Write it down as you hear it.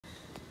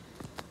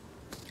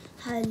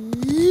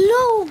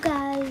Hello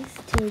guys,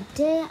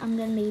 today I'm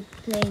gonna be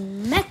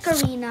playing Mech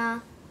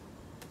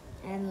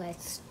and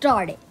let's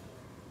start it.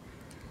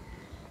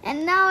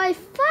 And now I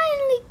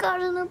finally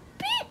gotten a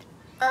bit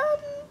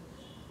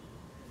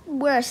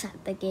worse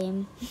at the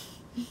game.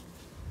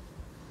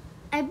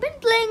 I've been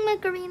playing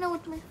Mech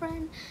with my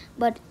friend,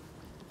 but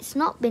it's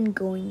not been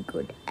going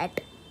good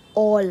at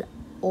all.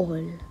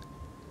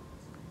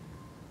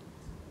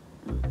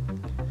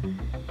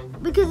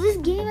 Because this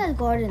game has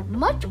gotten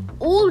much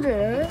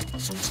older, it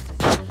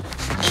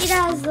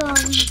has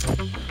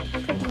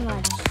pretty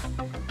much,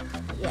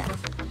 yeah,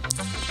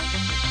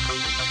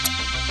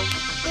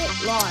 bit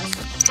lost.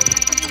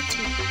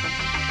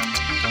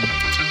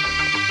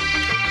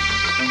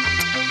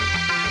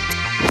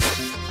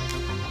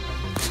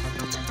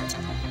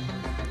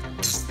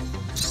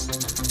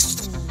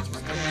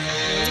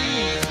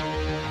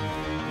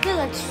 Okay,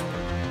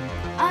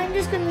 I'm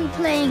just gonna be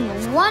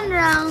playing one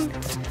round.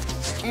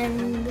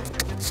 And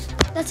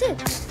that's it.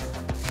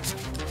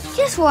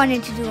 Just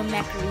wanted to do a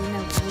Mech video.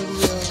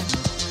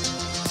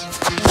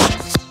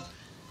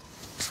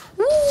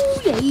 Woo,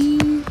 yay!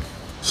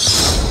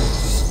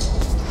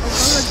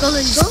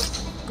 Let's go.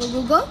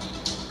 Go.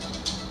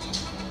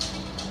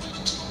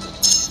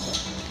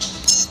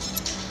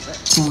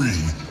 3,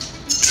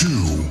 2,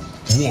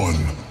 1,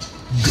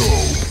 go.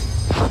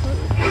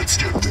 Let's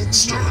get things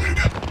started.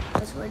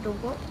 That's where I don't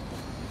go.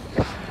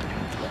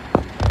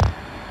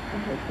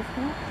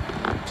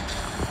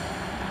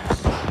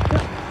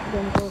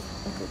 Don't go.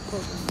 Okay, go.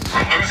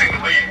 Losing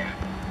lead.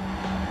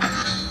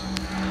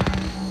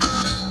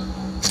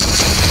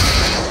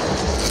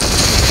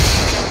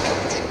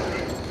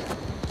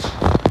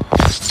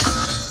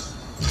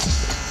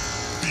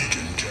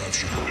 Beacon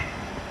captured.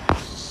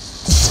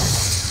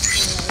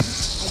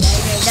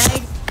 I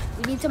died.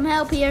 We need some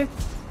help here.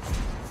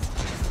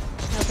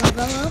 Help. Come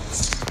on. Go.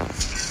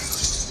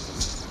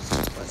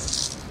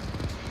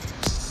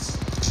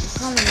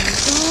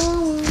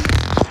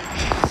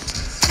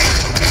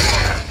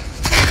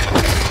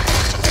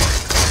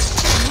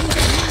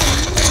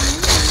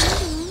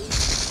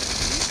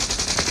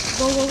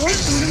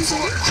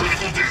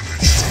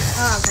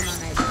 Oh, come on,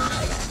 I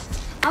got.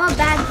 I'm a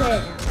bad player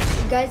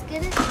now. You guys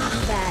get it? I'm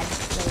a bad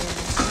player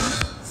now.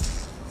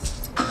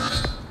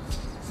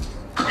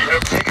 We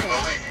have taken the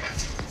lead.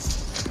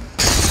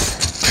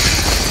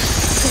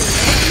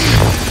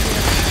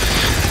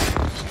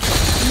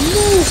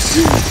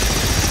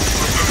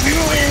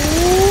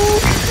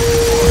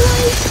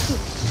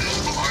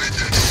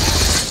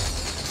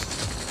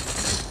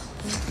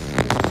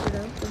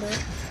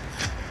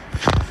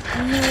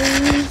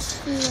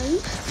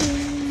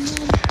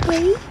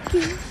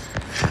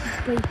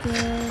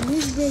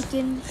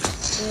 Breaking.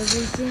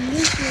 Everything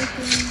is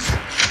breaking.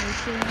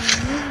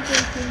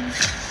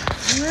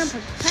 I'm gonna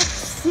protect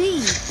C.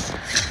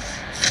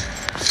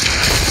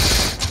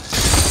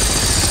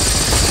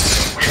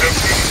 We have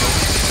taken the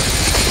lead.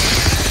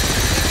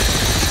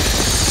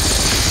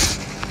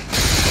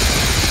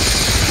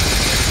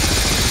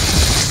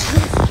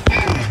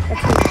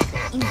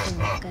 That's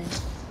guys.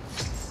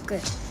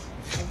 Good.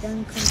 I've done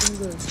something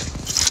good.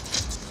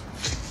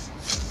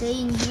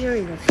 Staying here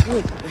is a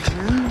good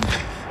thing.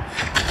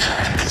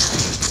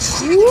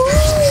 Woo!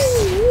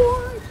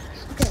 What?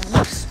 Okay, I'm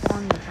gonna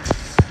spawn with that.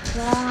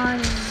 Spawn.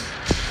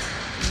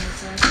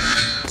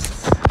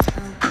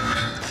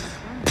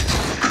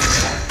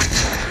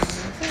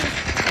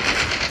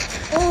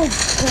 Oh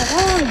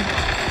God!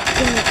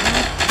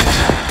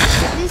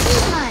 This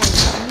is my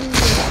new.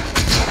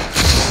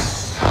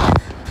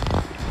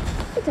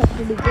 It's a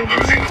pretty good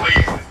Losing one.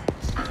 lead.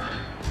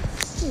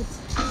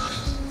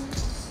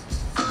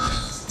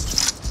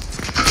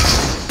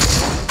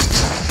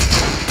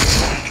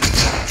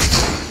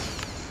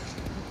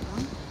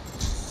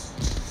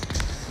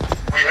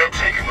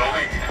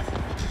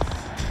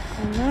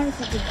 I'm not a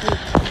fucking good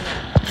player.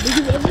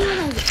 Because everyone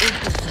has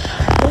 8%.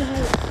 They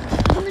have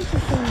pretty much the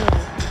same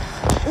level.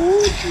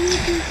 Oh,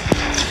 Jesus.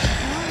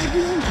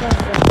 Everyone's got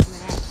that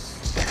match.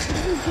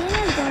 This game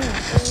has gotten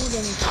old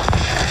and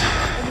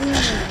everyone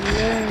is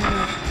learning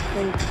how to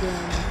play the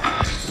game.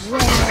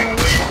 Well,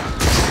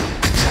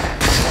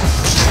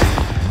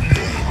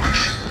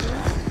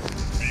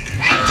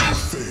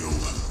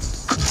 Failed.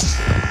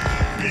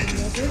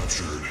 Beacon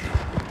captured.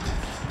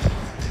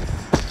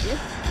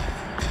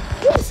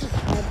 Yes,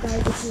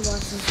 guys, if you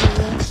watch this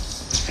video.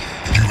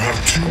 You have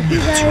 2 If you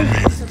minutes guys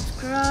remaining.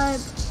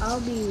 subscribe,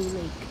 I'll be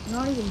like,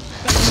 not even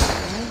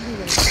I'll be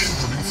like,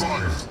 Incoming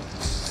fire.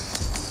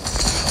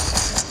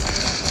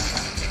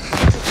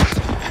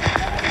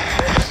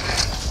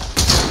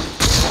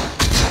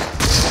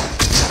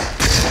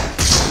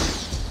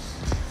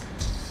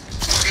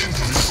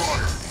 Incoming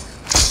fire.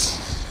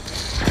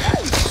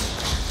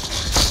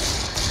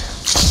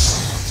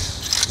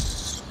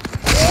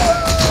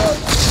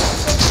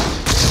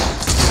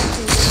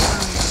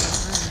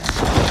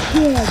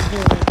 yeah,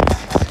 girl.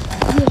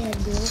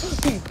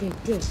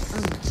 Dick.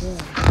 I'm dead.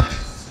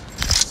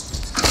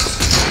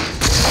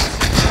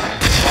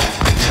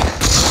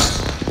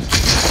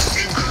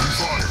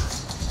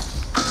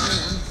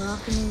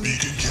 gonna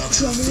Beacon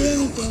capture can't do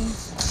failed. anything.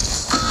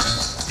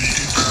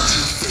 Beacon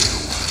capture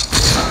failed.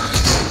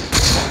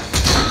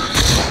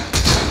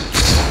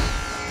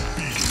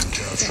 Beacon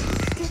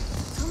captured. Get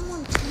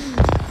someone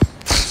please.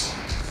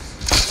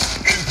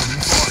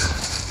 Opening fire.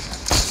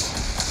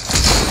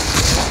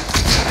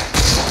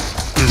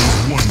 There is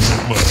 1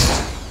 minute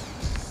left.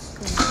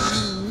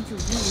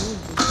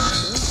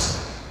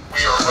 We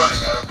are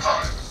running out of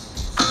time.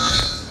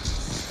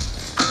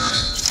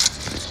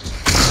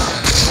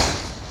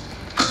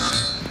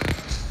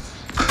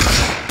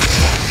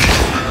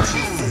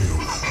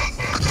 Failed.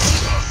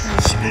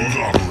 Smooth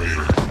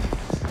operator.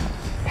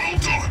 Well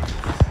done.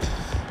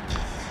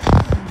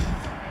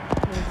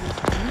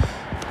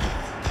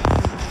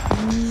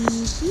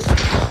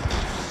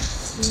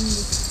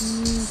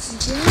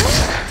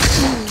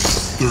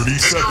 30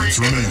 seconds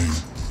remaining.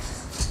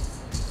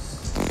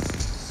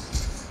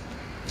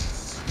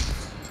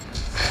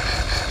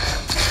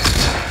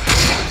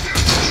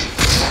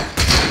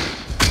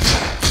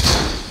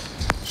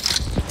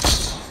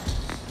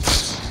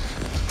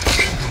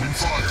 Opening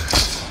fire.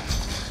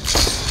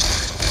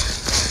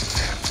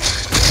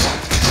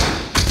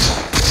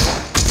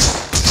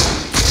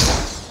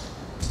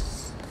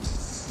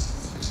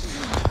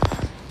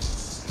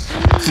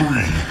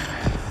 Three,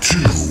 two,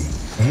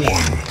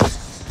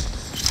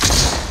 one.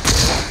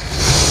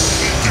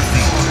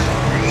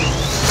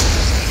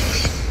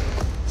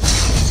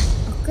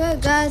 Okay,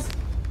 guys.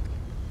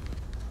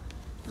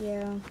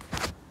 Yeah,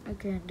 I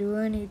can't do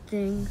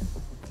anything.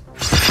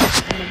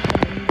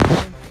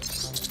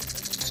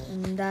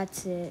 And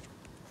that's it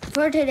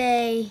for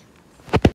today.